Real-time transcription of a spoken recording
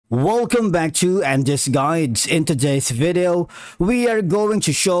Welcome back to Andy's Guides. In today's video, we are going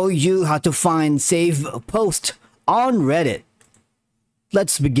to show you how to find saved post on Reddit.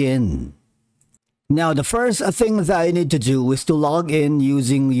 Let's begin. Now, the first thing that you need to do is to log in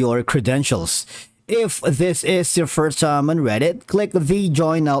using your credentials. If this is your first time on Reddit, click the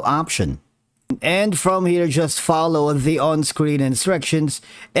Join Now option. And from here, just follow the on-screen instructions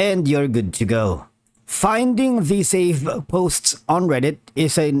and you're good to go. Finding the saved posts on Reddit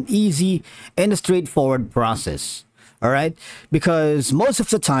is an easy and straightforward process. Alright? Because most of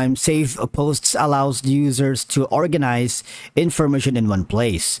the time, saved posts allows users to organize information in one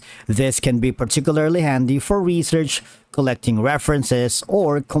place. This can be particularly handy for research, collecting references,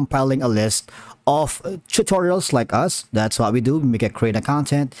 or compiling a list of tutorials like us. That's what we do. We create a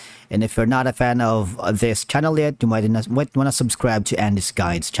content. And if you're not a fan of this channel yet, you might want to subscribe to Andy's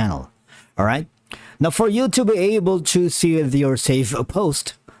Guides channel. Alright? Now, for you to be able to see your saved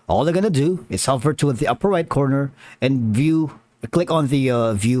post, all you're going to do is hover to the upper right corner and click on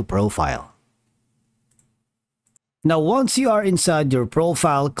the view profile. Now, once you are inside your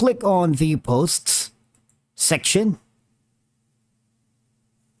profile, click on the posts section.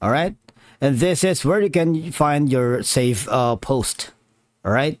 All right. And this is where you can find your saved post.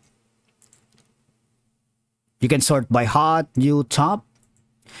 All right. You can sort by hot, new, top.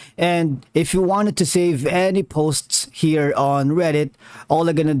 And if you wanted to save any posts here on Reddit, all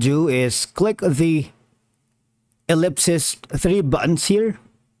you're gonna do is click the ellipsis 3 buttons here.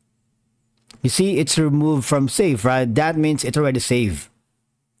 You see it's removed from save, right? That means it's already saved.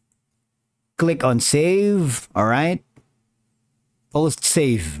 Click on save. All right, post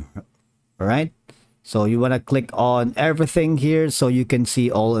save. All right, so you want to click on everything here so you can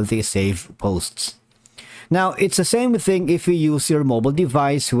see all of the saved posts. Now, it's the same thing if you use your mobile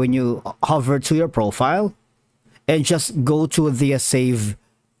device. When you hover to your profile and just go to the save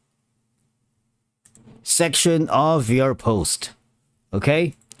section of your post.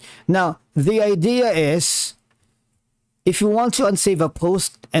 Okay? Now, the idea is, if you want to unsave a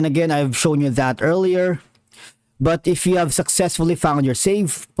post, and again, I've shown you that earlier, but if you have successfully found your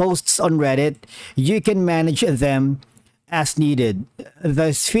saved posts on Reddit, you can manage them as needed.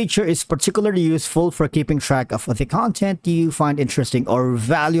 This feature is particularly useful for keeping track of the content you find interesting or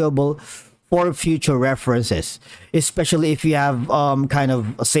valuable for future references, especially if you have kind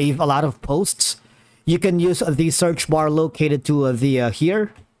of save a lot of posts. You can use the search bar located to the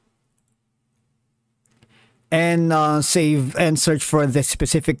here and save and search for the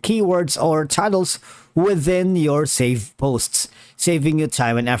specific keywords or titles within your saved posts, saving you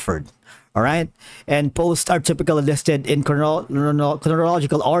time and effort. All right, and posts are typically listed in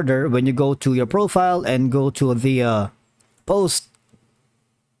chronological order. When you go to your profile and go to the post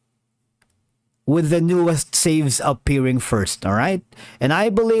with the newest saves appearing first. All right, and I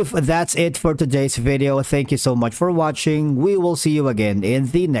believe that's it for today's video. Thank you so much for watching. We will see you again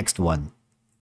in the next one.